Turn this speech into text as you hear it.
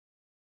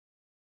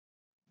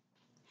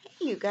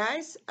You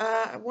guys,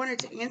 I wanted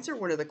to answer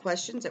one of the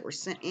questions that were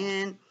sent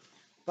in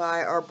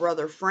by our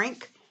brother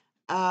Frank.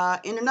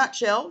 In a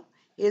nutshell,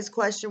 his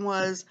question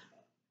was,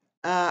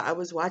 I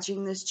was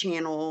watching this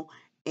channel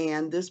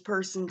and this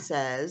person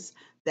says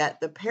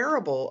that the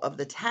parable of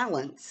the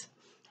talents,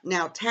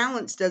 now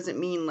talents doesn't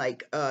mean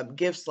like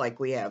gifts like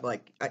we have,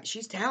 like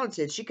she's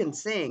talented, she can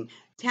sing.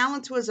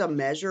 Talents was a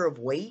measure of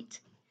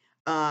weight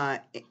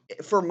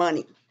for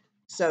money.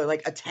 So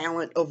like a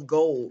talent of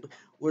gold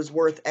was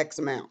worth X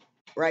amount,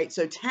 right?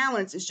 So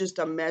talents is just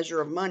a measure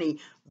of money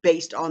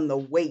based on the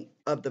weight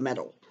of the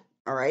metal,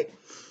 all right?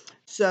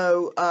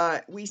 So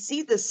we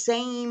see the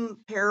same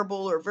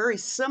parable or very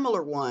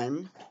similar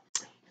one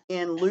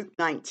in Luke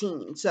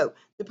 19. So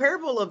the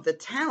parable of the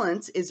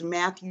talents is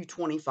Matthew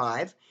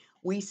 25.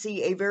 We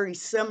see a very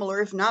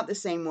similar, if not the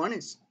same one,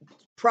 it's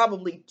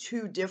probably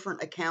two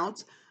different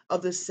accounts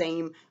of the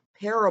same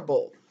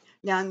parable.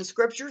 Now in the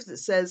scriptures it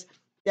says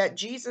that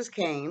Jesus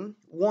came,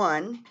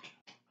 one,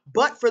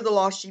 but for the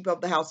lost sheep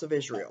of the house of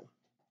Israel,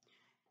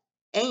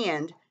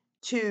 and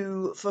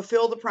to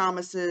fulfill the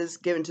promises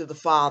given to the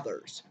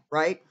fathers,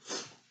 right?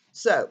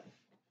 So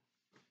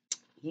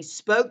he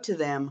spoke to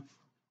them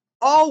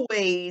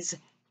always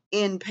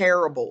in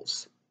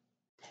parables.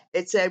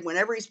 It said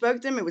whenever he spoke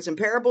to them, it was in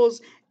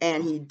parables,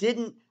 and he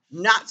didn't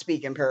not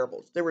speak in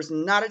parables. There was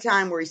not a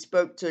time where he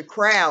spoke to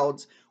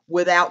crowds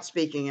without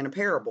speaking in a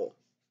parable.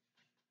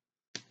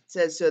 It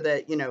says so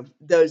that,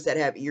 those that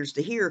have ears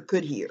to hear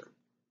could hear.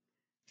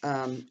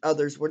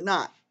 Others would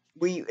not.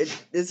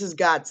 This is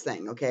God's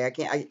thing, okay?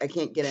 I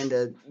can't get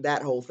into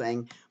that whole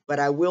thing, but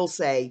I will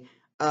say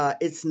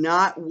it's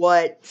not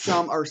what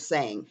some are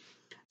saying.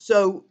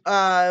 So,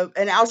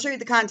 and I'll show you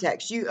the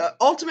context. You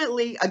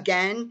ultimately,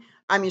 again,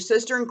 I'm your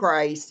sister in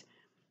Christ,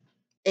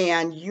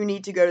 and you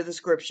need to go to the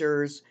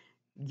scriptures.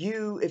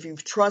 If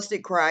you've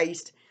trusted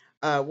Christ,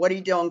 what he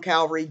did on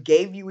Calvary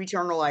gave you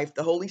eternal life.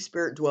 The Holy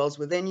Spirit dwells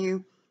within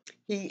you.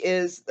 He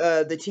is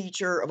the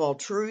teacher of all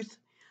truth.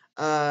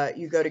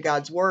 You go to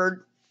God's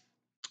word,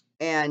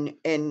 and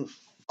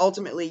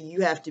ultimately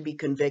you have to be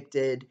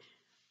convicted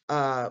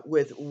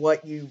with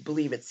what you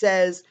believe it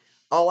says.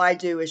 All I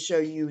do is show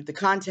you the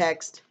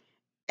context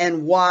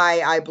and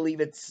why I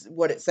believe it's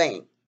what it's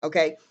saying,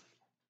 okay?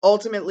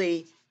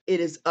 Ultimately, it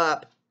is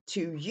up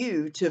to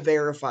you to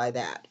verify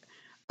that.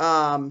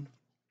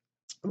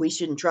 We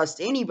shouldn't trust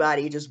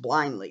anybody just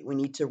blindly. We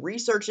need to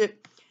research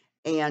it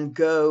and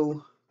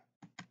go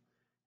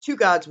to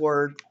God's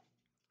word,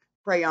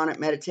 pray on it,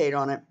 meditate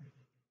on it,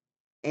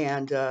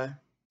 and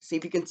see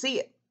if you can see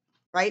it,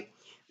 right?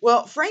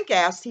 Well, Frank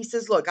asked, he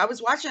says, look, I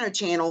was watching a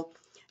channel,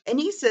 and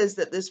he says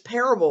that this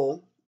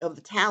parable of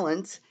the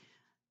talents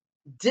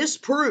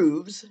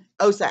disproves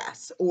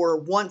OSAS, or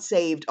once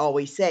saved,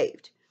 always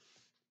saved.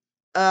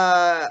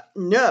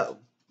 No,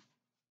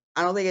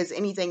 I don't think it has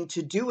anything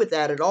to do with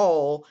that at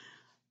all,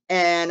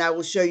 and I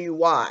will show you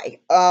why.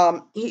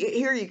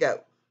 Here you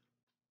go.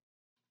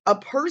 A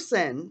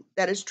person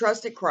that has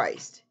trusted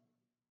Christ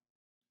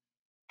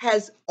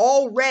has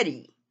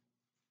already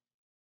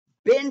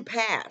been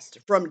passed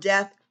from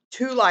death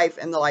to life,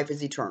 and the life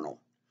is eternal.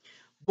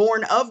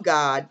 Born of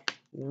God,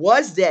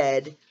 was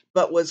dead,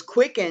 but was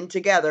quickened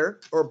together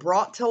or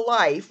brought to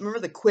life. Remember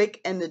the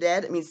quick and the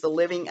dead? It means the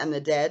living and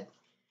the dead.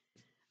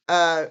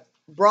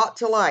 Brought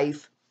to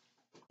life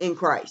in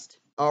Christ.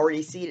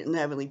 Already seated in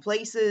heavenly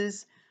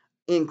places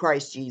in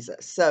Christ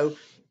Jesus. So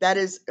that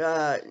is,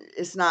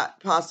 it's not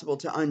possible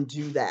to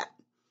undo that.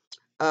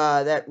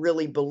 That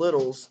really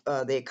belittles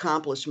the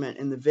accomplishment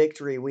and the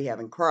victory we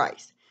have in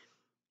Christ.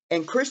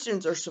 And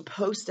Christians are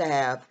supposed to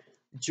have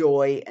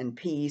joy and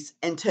peace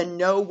and to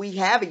know we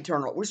have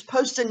eternal. We're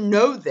supposed to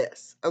know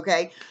this,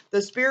 okay?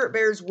 The Spirit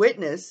bears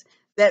witness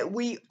that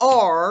we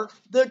are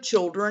the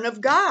children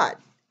of God.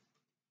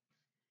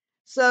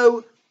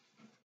 So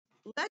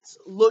let's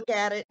look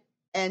at it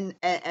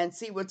and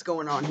see what's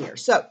going on here.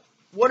 So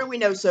what do we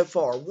know so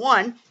far?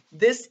 One,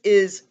 this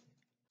is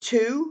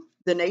to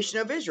the nation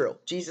of Israel.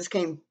 Jesus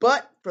came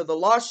but for the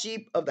lost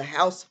sheep of the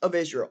house of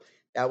Israel.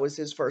 That was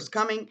his first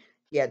coming.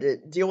 He had to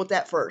deal with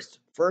that first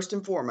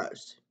and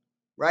foremost,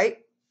 right?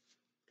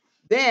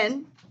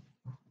 Then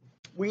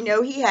we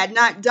know he had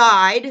not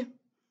died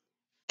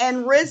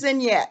and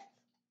risen yet.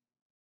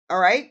 All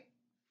right?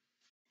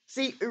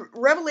 See,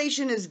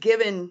 Revelation is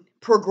given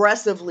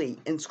progressively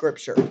in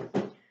Scripture.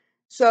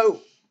 So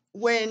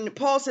when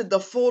Paul said the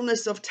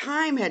fullness of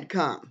time had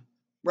come,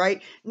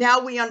 right?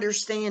 Now we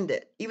understand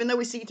it. Even though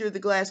we see through the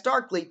glass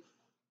darkly,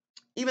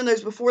 even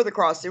those before the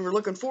cross, they were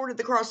looking forward to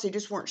the cross. They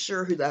just weren't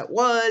sure who that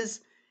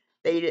was.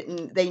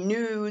 They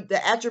knew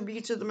the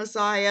attributes of the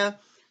Messiah.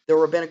 The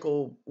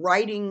rabbinical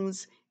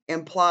writings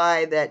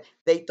imply that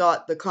they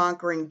thought the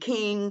conquering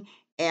king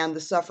and the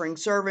suffering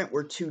servant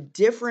were two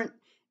different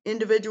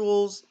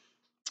individuals.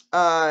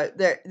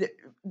 The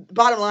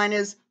bottom line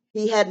is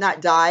he had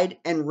not died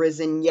and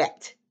risen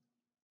yet.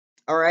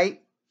 All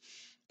right?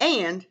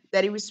 And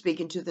that he was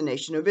speaking to the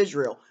nation of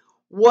Israel.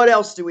 What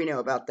else do we know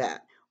about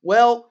that?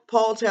 Well,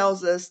 Paul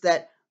tells us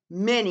that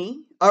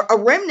many, a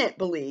remnant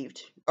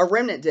believed, a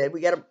remnant did.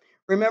 We got to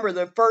remember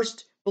the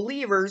first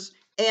believers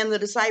and the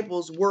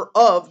disciples were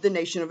of the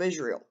nation of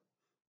Israel.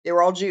 They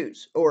were all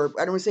Jews, or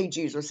I don't want to say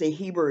Jews, I'll say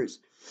Hebrews.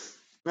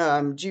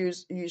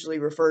 Jews usually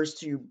refers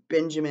to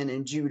Benjamin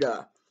and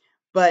Judah,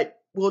 but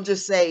we'll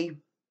just say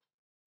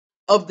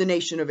of the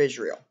nation of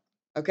Israel,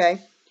 okay?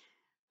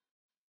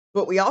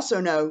 But we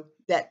also know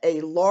that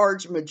a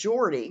large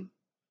majority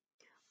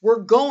were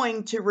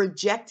going to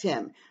reject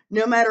him,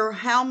 no matter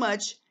how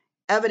much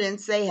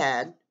evidence they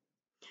had,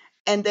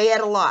 and they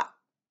had a lot,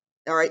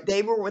 all right?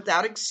 They were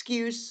without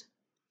excuse.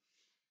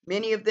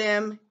 Many of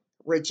them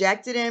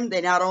rejected him.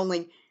 They not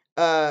only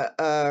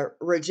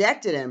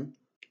rejected him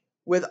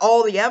with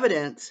all the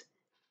evidence,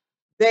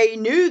 they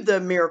knew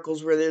the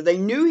miracles were there. They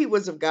knew he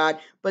was of God,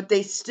 but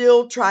they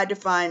still tried to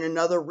find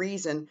another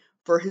reason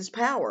for his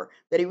power,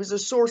 that he was a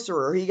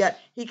sorcerer.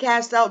 He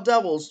cast out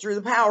devils through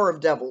the power of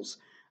devils.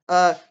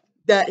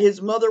 That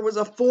his mother was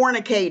a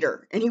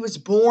fornicator, and he was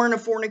born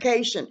of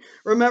fornication.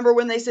 Remember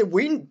when they said,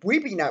 we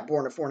be not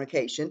born of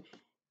fornication,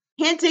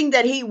 hinting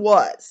that he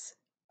was,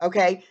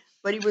 okay?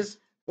 But he was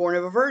born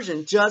of a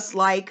virgin, just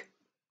like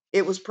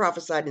it was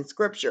prophesied in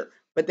Scripture,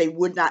 but they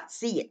would not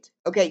see it,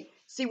 okay?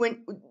 See,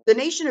 when the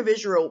nation of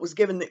Israel was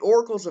given the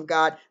oracles of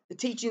God, the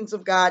teachings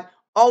of God,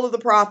 all of the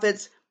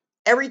prophets,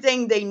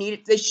 everything they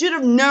needed, they should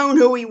have known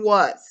who he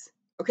was,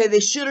 okay? They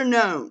should have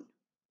known,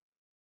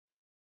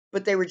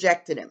 but they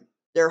rejected him.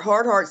 Their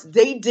hard hearts,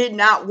 they did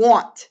not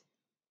want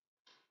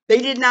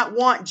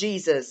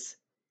Jesus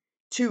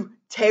to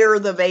tear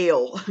the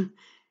veil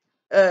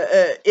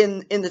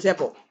in the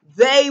temple.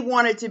 They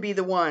wanted to be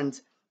the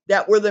ones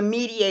that were the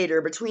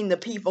mediator between the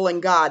people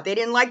and God. They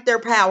didn't like their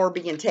power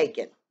being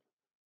taken.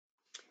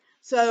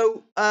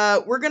 So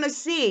we're going to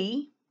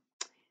see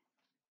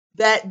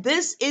that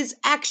this is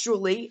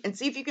actually, and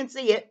see if you can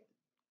see it,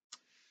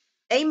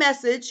 a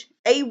message,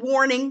 a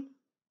warning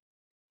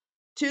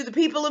to the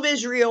people of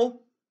Israel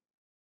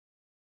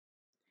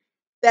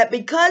that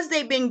because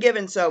they've been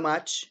given so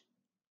much,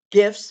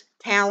 gifts,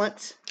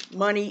 talents,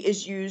 money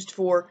is used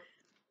for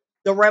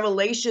the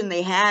revelation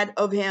they had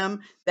of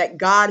him that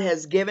God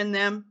has given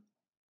them,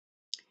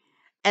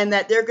 and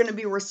that they're going to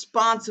be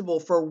responsible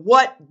for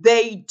what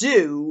they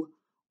do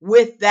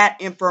with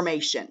that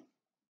information.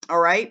 All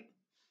right?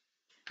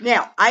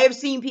 Now, I have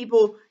seen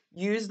people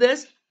use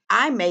this.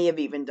 I may have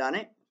even done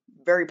it,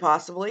 very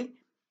possibly,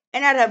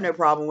 and I'd have no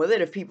problem with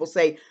it if people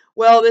say,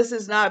 well, this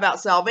is not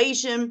about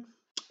salvation.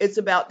 It's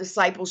about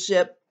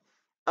discipleship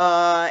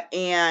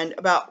and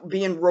about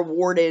being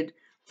rewarded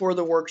for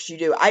the works you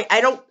do.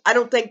 I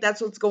don't think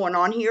that's what's going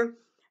on here.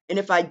 And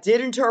if I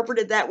did interpret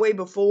it that way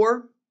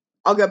before,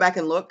 I'll go back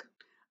and look.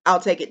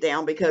 I'll take it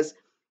down, because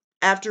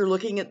after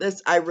looking at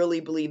this, I really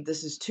believe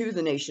this is to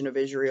the nation of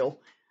Israel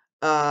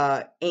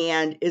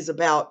and is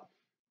about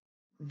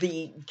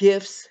the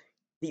gifts,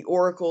 the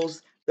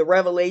oracles, the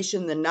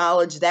revelation, the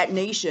knowledge that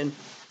nation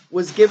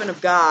was given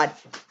of God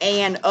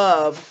and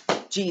of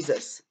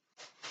Jesus.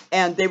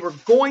 And they were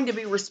going to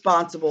be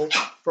responsible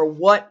for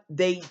what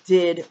they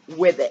did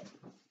with it.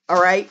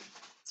 All right?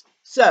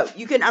 So,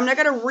 I'm not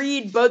going to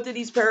read both of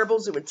these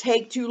parables. It would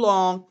take too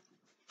long.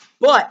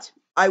 But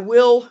I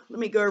will, let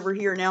me go over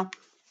here now.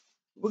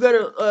 We'll go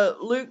to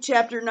Luke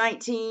chapter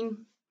 19.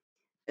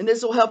 And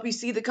this will help you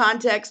see the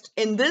context.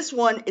 In this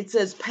one, it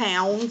says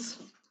pounds.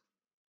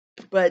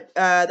 But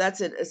that's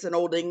it. It's an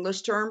old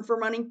English term for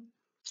money.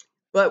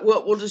 But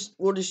we'll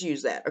just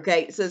use that.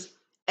 Okay? It says,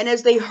 and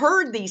as they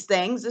heard these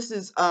things, this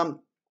is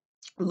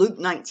Luke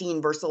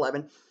 19, verse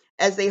 11.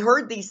 As they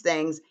heard these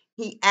things,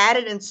 he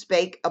added and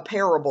spake a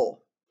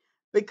parable,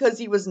 because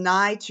he was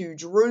nigh to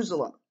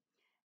Jerusalem,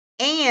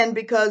 and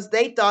because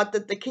they thought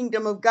that the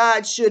kingdom of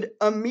God should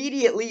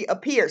immediately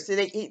appear. So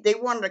they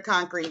wanted a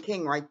conquering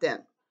king right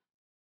then.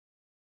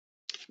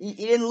 He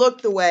didn't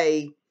look the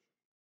way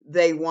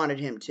they wanted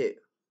him to.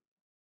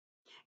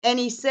 And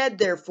he said,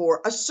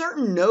 therefore, a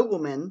certain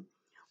nobleman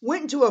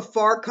went into a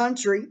far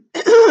country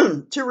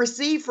to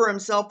receive for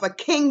himself a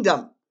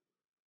kingdom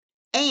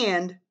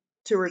and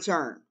to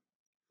return.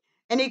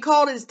 And he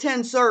called his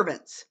 10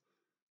 servants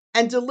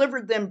and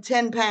delivered them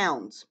 10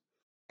 pounds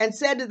and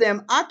said to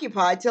them,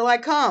 occupy till I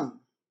come.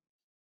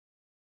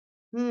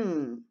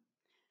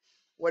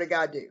 What did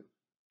God do?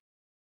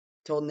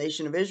 Told the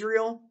nation of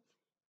Israel,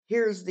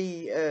 here's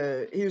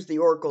the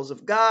oracles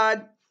of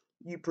God.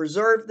 You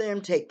preserve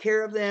them, take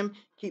care of them,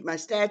 keep my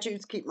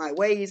statutes, keep my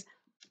ways.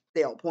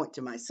 They all point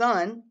to my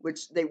son,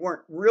 which they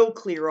weren't real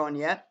clear on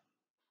yet.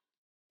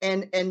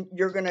 And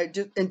you're going to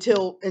just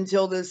until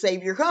the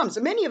Savior comes.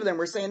 And many of them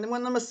were saying that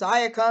when the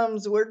Messiah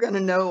comes, we're going to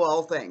know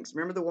all things.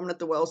 Remember the woman at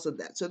the well said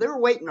that. So they were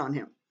waiting on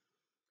him.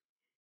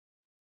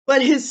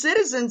 But his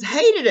citizens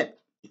hated him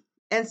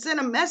and sent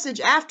a message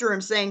after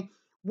him saying,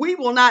 we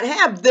will not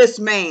have this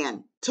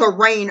man to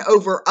reign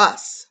over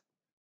us.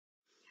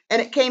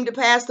 And it came to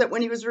pass that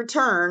when he was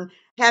returned,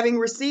 having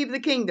received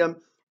the kingdom,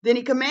 then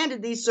he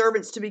commanded these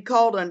servants to be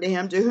called unto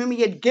him, to whom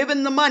he had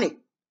given the money,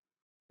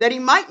 that he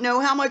might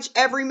know how much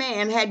every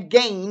man had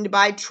gained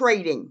by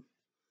trading.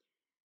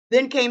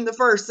 Then came the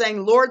first,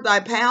 saying, Lord, thy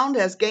pound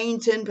has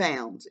gained 10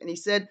 pounds. And he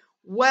said,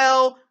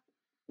 well,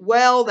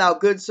 thou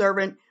good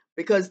servant,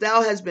 because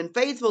thou hast been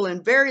faithful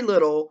in very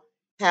little,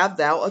 have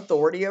thou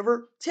authority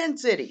over 10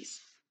 cities.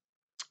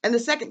 And the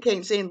second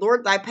came, saying,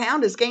 Lord, thy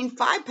pound has gained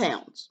 5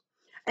 pounds.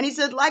 And he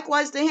said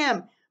likewise to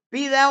him,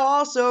 be thou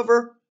also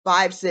over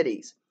 5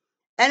 cities.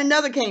 And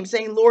another came,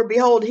 saying, Lord,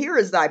 behold, here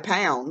is thy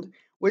pound,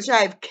 which I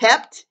have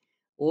kept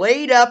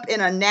laid up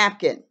in a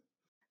napkin.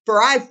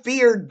 For I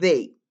feared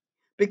thee,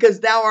 because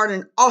thou art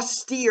an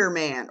austere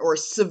man, or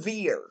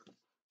severe,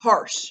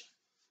 harsh.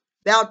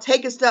 Thou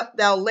takest up,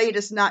 thou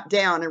laidest not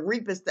down, and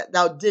reapest that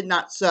thou did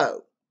not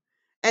sow.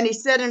 And he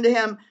said unto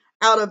him,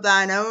 out of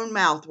thine own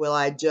mouth will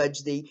I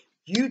judge thee.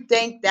 You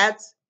think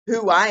that's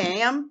who I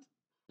am?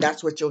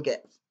 That's what you'll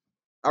get.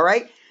 All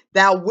right?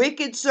 Thou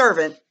wicked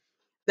servant,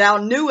 thou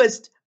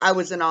knewest I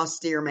was an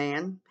austere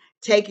man,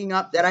 taking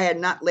up that I had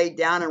not laid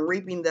down, and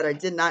reaping that I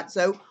did not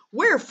sow.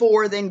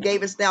 Wherefore then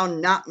gavest thou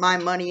not my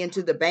money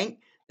into the bank,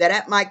 that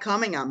at my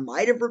coming I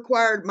might have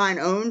required mine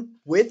own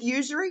with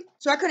usury?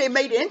 So I could have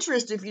made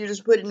interest if you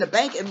just put it in the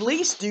bank. At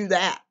least do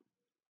that.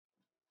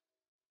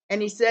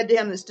 And he said to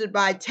him that stood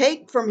by,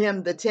 take from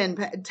him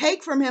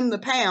the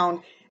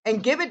pound,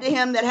 and give it to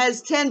him that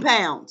has 10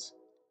 pounds.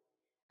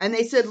 And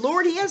they said,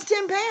 Lord, he has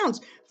 10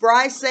 pounds. For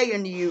I say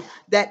unto you,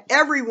 that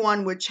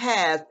everyone which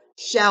hath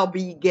shall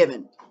be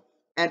given.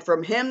 And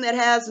from him that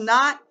has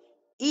not,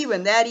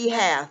 even that he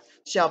hath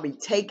shall be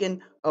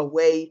taken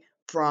away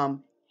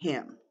from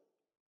him.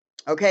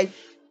 Okay?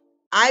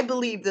 I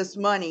believe this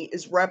money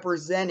is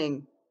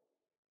representing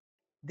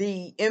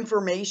the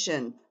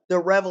information, the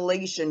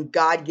revelation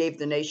God gave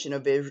the nation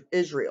of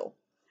Israel,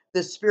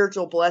 the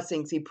spiritual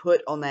blessings he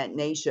put on that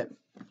nation.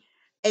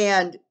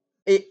 And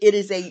it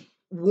is a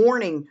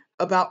warning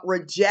about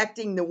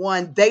rejecting the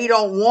one they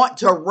don't want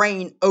to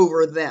reign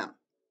over them,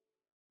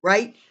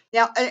 right?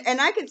 Now,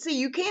 and I can see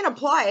you can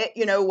apply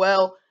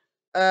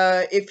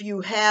it, if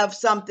you have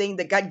something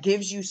that God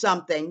gives you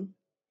something,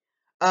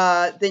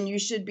 then you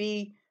should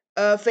be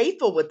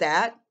faithful with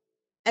that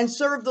and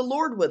serve the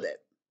Lord with it.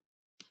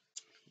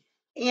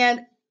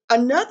 And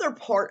another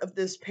part of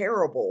this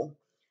parable,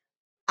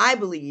 I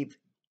believe,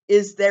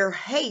 is their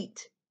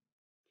hate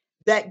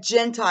that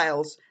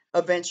Gentiles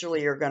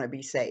eventually are going to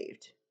be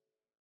saved.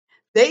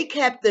 They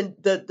kept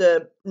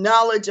the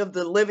knowledge of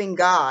the living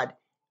God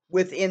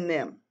within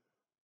them.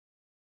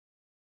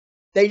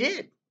 They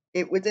did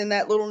it within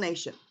that little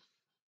nation.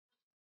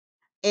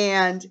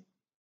 And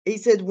he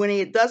said, when he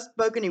had thus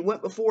spoken, he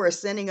went before,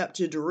 ascending up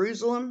to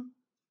Jerusalem.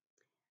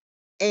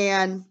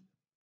 And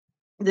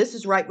this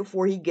is right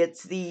before he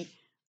gets the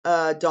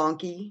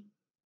donkey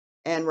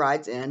and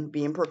rides in,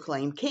 being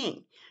proclaimed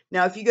king.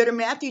 Now, if you go to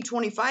Matthew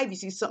 25, you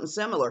see something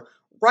similar.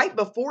 Right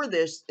before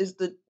this is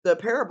the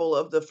parable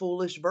of the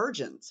foolish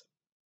virgins.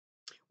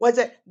 What's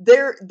that?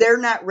 They're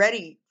not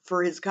ready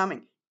for his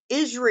coming.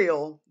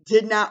 Israel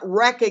did not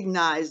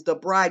recognize the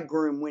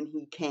bridegroom when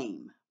he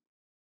came.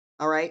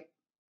 All right?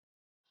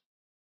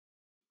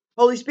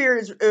 Holy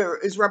Spirit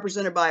is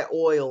represented by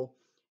oil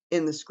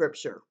in the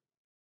scripture.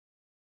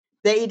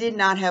 They did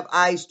not have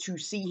eyes to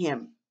see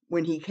him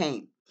when he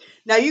came.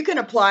 Now, you can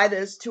apply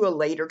this to a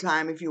later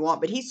time if you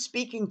want, but he's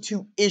speaking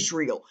to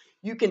Israel.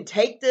 You can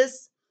take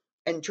this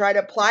and try to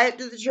apply it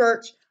to the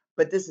church,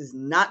 but this is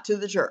not to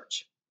the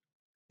church.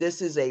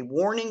 This is a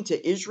warning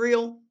to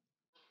Israel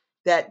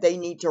that they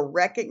need to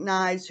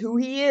recognize who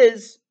he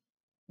is.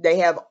 They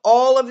have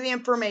all of the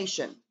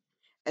information,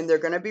 and they're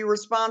going to be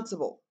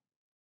responsible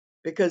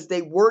because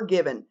they were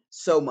given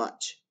so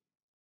much.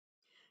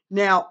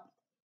 Now,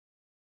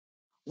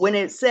 when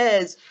it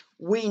says,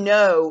 we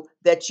know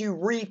that you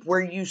reap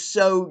where you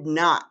sowed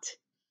not.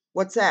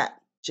 What's that?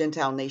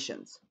 Gentile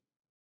nations.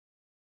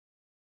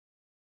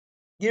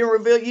 You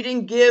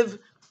didn't give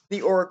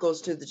the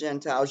oracles to the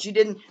Gentiles.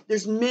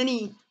 There's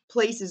many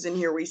places in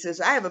here where he says,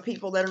 I have a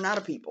people that are not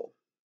a people.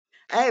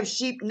 I have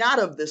sheep not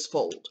of this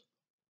fold.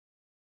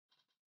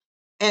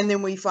 And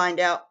then we find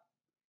out,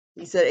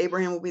 he said,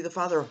 Abraham will be the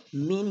father of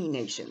many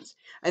nations.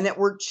 And that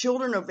we're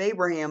children of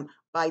Abraham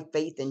by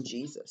faith in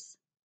Jesus.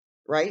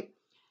 Right?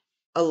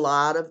 A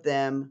lot of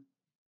them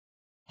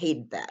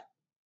hated that.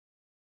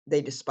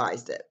 They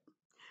despised it.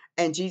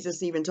 And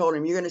Jesus even told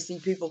him, you're going to see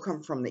people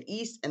come from the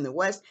east and the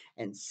west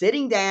and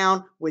sitting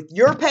down with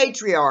your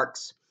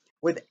patriarchs,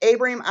 with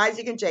Abraham,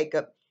 Isaac, and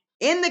Jacob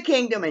in the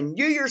kingdom, and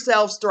you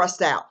yourselves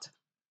thrust out.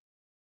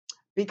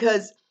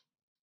 Because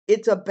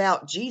it's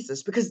about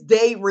Jesus, because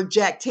they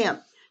reject him.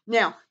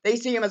 Now, they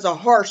see him as a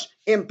harsh,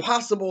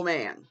 impossible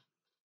man.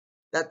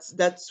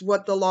 That's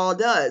what the law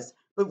does.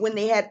 But when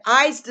they had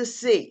eyes to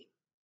see,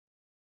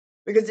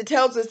 because it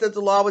tells us that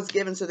the law was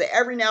given so that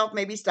every mouth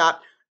may be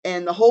stopped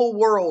and the whole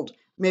world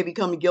may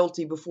become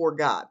guilty before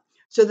God,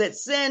 so that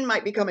sin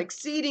might become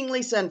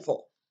exceedingly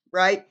sinful,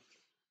 right?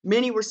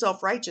 Many were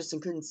self-righteous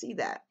and couldn't see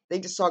that. They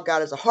just saw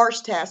God as a harsh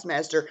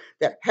taskmaster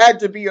that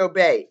had to be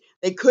obeyed.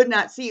 They could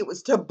not see it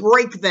was to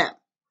break them,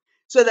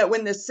 so that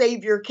when the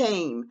Savior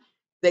came,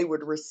 they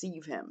would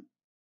receive him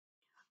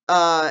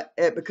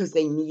because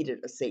they needed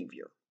a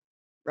Savior,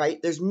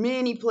 right? There's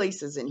many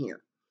places in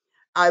here.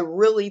 I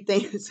really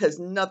think this has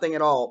nothing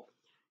at all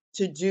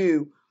to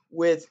do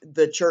with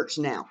the church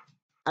now.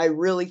 I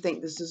really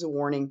think this is a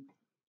warning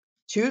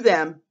to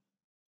them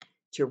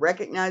to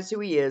recognize who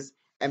he is.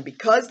 And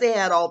because they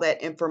had all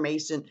that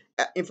information,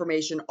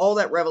 all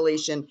that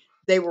revelation,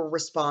 they were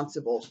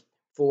responsible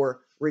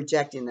for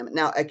rejecting them.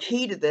 Now, a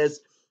key to this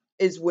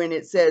is when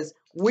it says,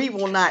 we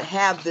will not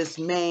have this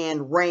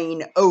man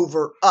reign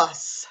over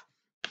us.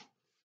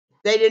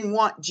 They didn't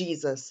want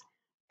Jesus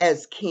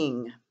as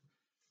king.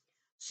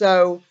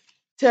 So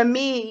to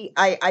me,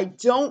 I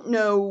don't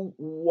know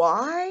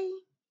why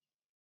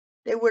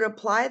they would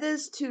apply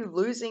this to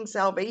losing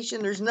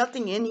salvation. There's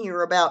nothing in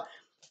here about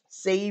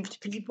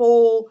saved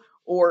people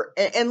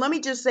and let me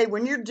just say,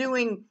 when you're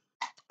doing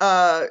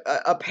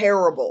a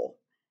parable,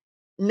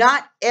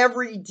 not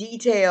every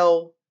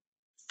detail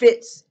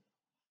fits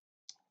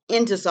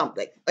into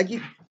something. Like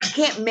you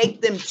can't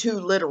make them too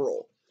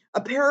literal. A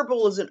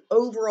parable is an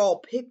overall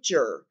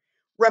picture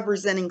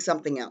representing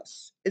something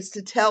else. It's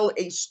to tell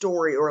a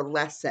story or a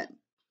lesson.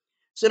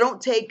 So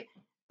don't take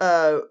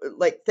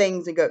like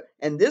things and go,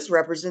 and this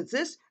represents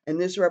this,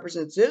 and this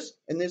represents this,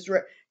 and this.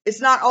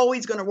 It's not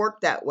always going to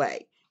work that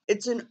way.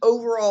 It's an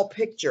overall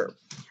picture.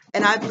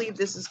 And I believe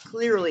this is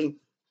clearly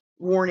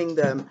warning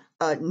them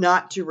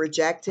not to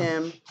reject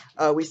him.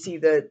 We see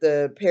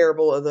the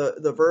parable of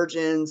the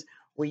virgins.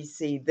 We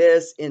see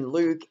this in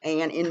Luke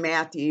and in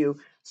Matthew.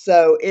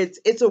 So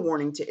it's a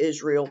warning to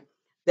Israel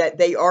that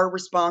they are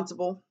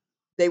responsible.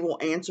 They will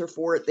answer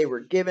for it. They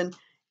were given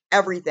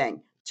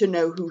everything to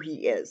know who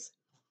he is.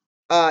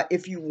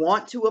 If you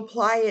want to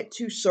apply it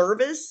to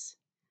service,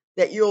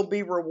 that you'll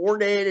be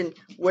rewarded and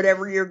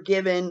whatever you're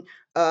given,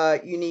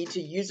 you need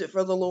to use it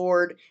for the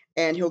Lord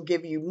and he'll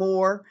give you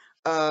more.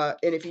 And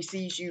if he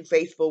sees you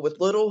faithful with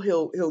little,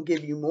 he'll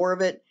give you more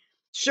of it.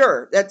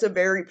 Sure, that's a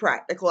very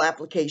practical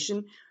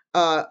application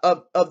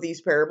of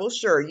these parables.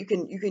 Sure, you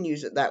can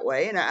use it that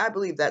way, and I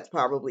believe that's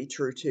probably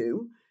true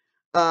too.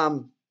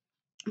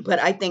 But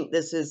I think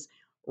this is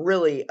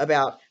really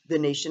about the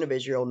nation of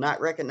Israel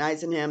not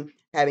recognizing him,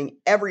 having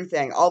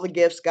everything, all the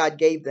gifts God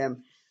gave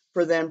them,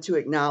 for them to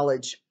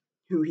acknowledge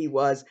who he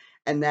was,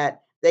 and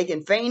that they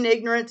can feign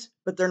ignorance,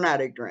 but they're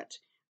not ignorant.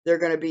 They're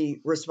going to be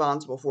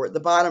responsible for it. The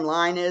bottom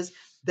line is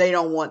they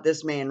don't want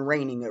this man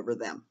reigning over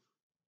them.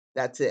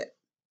 That's it.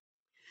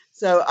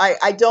 So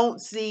I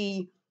don't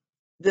see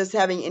this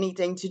having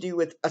anything to do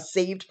with a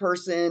saved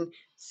person,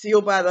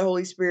 sealed by the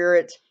Holy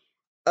Spirit,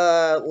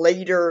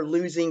 later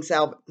losing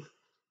salvation.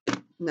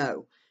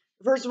 No.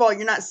 First of all,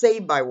 you're not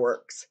saved by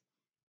works.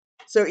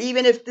 So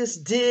even if this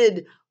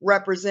did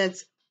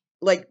represent,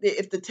 like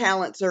if the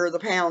talents or the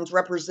pounds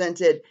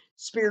represented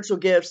spiritual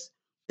gifts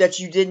that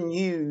you didn't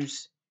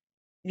use,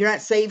 you're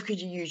not saved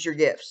because you use your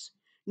gifts.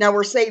 Now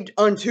we're saved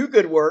unto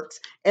good works,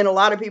 and a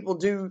lot of people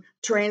do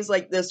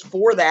translate this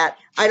for that.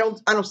 I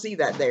don't see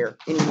that there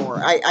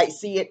anymore. I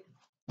see it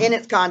in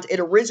its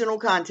original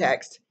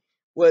context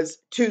was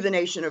to the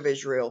nation of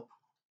Israel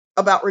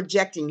about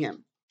rejecting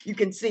him. You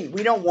can see,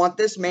 we don't want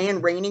this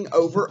man reigning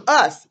over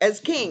us as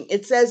king.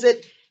 It says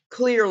it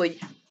clearly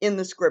in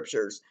the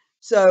scriptures.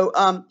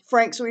 So,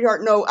 Frank,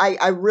 sweetheart, no,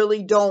 I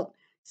really don't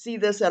see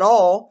this at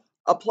all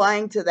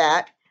applying to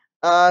that.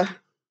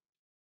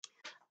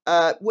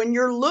 When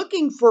you're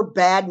looking for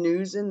bad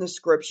news in the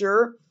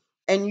scripture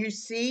and you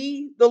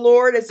see the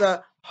Lord as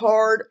a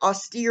hard,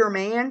 austere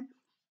man,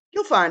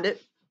 you'll find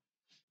it.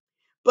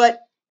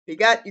 But if you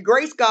got your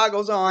grace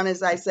goggles on,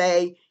 as I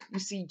say, you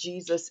see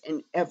Jesus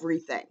in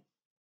everything.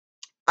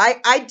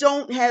 I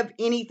don't have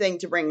anything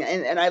to bring,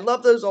 and I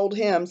love those old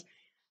hymns.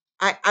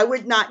 I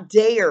would not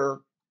dare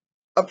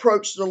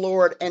approach the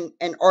Lord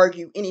and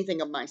argue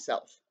anything of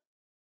myself.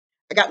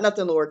 I got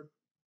nothing, Lord.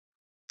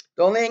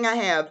 The only thing I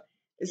have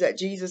is that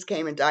Jesus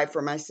came and died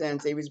for my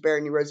sins. He was buried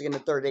and he rose again the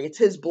third day. It's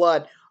his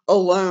blood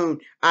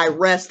alone I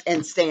rest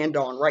and stand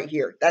on right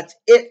here. That's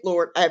it,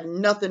 Lord. I have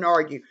nothing to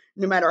argue.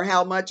 No matter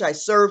how much I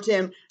served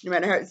him, no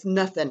matter how, it's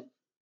nothing.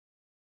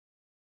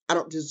 I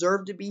don't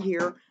deserve to be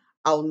here.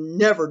 I'll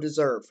never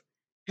deserve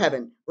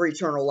heaven or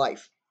eternal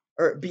life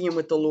or being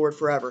with the Lord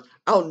forever.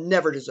 I'll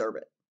never deserve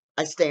it.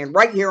 I stand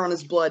right here on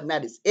his blood, and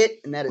that is it,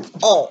 and that is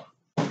all.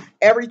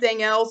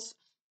 Everything else,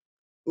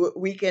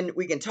 we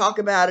can talk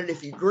about it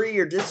if you agree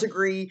or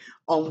disagree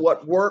on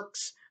what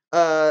works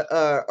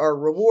are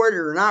rewarded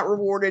or not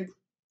rewarded.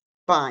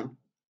 Fine.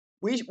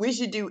 We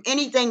should do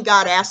anything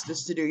God asked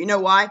us to do. You know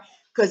why?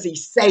 Because he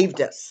saved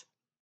us.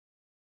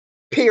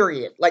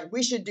 Period. Like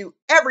we should do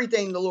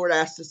everything the Lord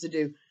asked us to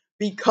do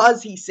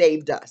because he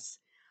saved us.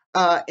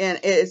 And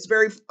it's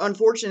very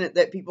unfortunate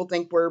that people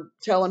think we're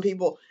telling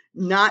people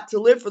not to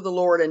live for the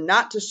Lord and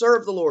not to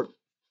serve the Lord.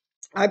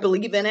 I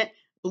believe in it,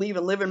 believe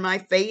in living my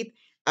faith.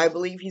 I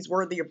believe he's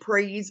worthy of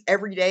praise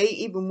every day,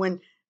 even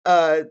when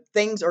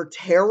things are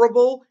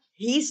terrible.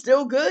 He's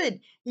still good.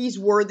 He's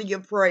worthy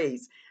of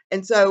praise.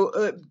 And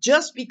so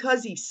just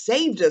because he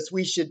saved us,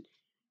 we should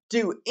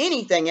do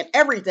anything and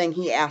everything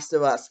he asked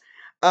of us.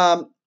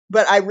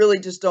 But I really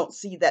just don't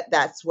see that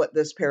that's what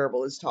this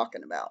parable is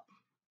talking about.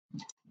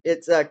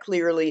 It's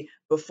clearly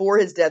before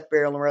his death,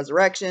 burial, and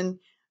resurrection,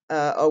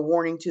 a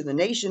warning to the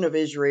nation of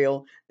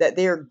Israel that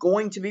they are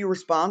going to be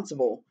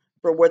responsible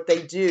for what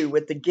they do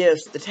with the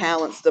gifts, the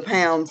talents, the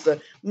pounds.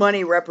 The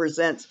money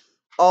represents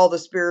all the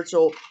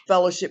spiritual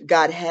fellowship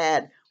God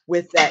had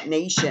with that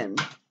nation.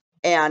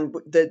 And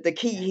the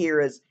key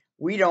here is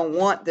we don't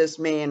want this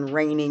man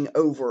reigning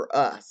over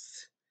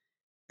us.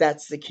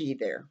 That's the key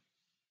there.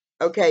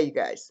 Okay, you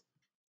guys.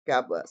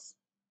 God bless.